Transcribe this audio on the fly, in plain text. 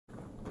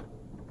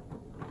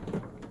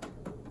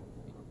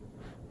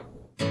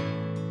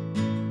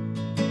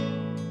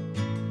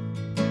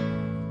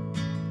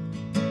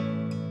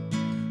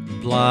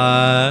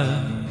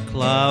black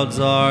clouds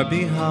are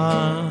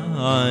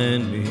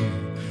behind me.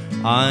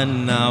 I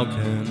now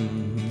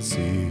can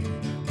see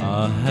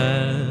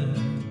ahead.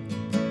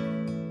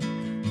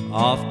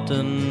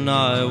 Often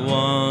I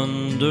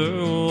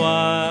wonder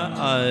why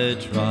I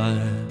try,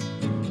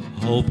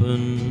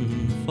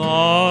 hoping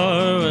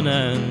for an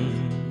end.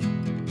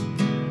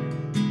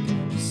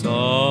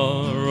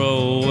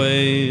 Sorrow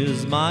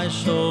weighs my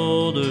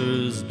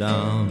shoulders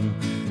down,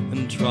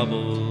 and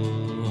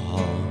trouble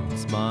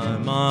haunts my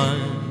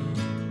mind.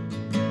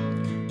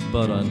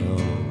 But I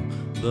know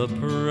the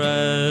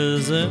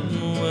present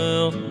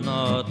will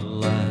not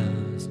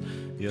last.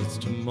 Yes,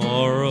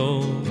 tomorrow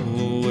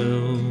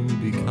will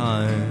be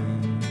kinder.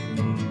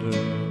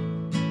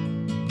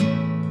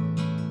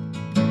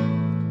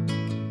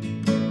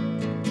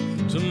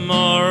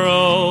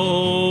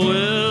 Tomorrow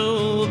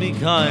will be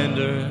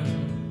kinder.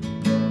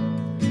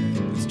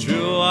 It's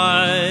true,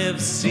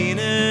 I've seen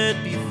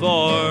it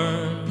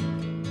before.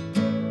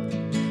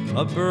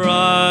 A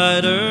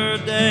brighter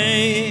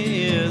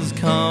day is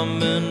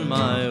coming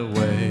my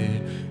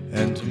way,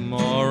 and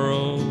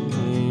tomorrow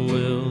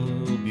will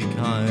be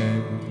kinder.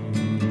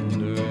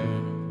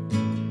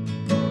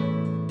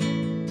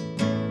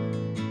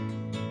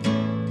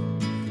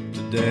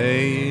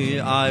 Today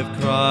I've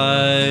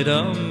cried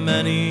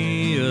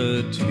many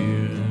a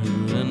tear,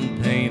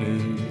 and pain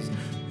is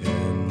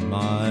in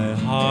my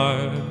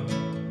heart.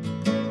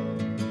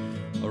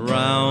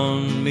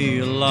 Around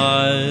me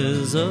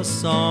lies a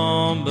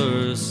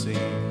somber scene.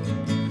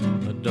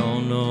 I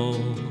don't know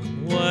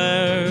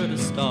where to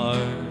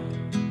start,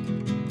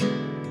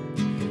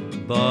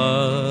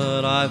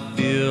 but I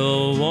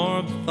feel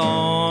warmth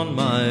on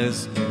my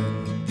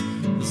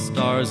skin. The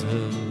stars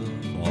have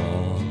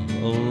all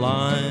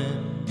aligned.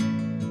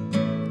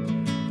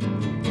 The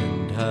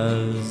wind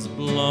has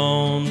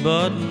blown,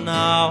 but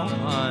now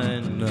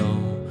I know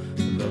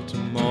that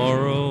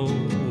tomorrow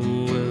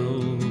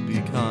will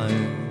be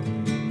kind.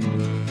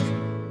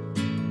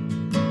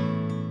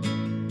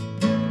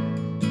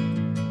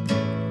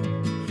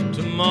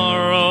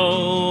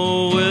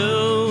 Tomorrow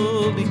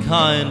will be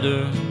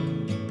kinder.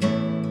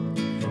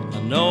 I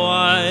know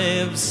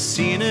I've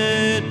seen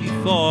it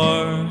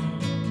before.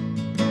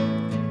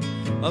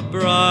 A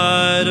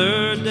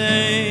brighter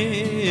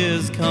day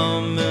is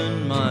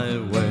coming my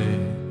way,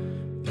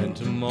 and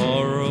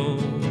tomorrow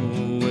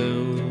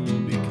will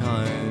be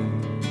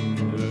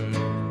kinder.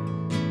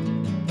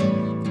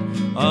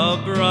 A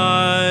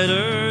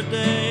brighter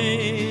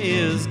day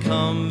is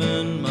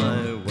coming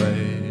my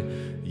way.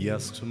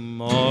 Yes,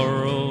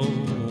 tomorrow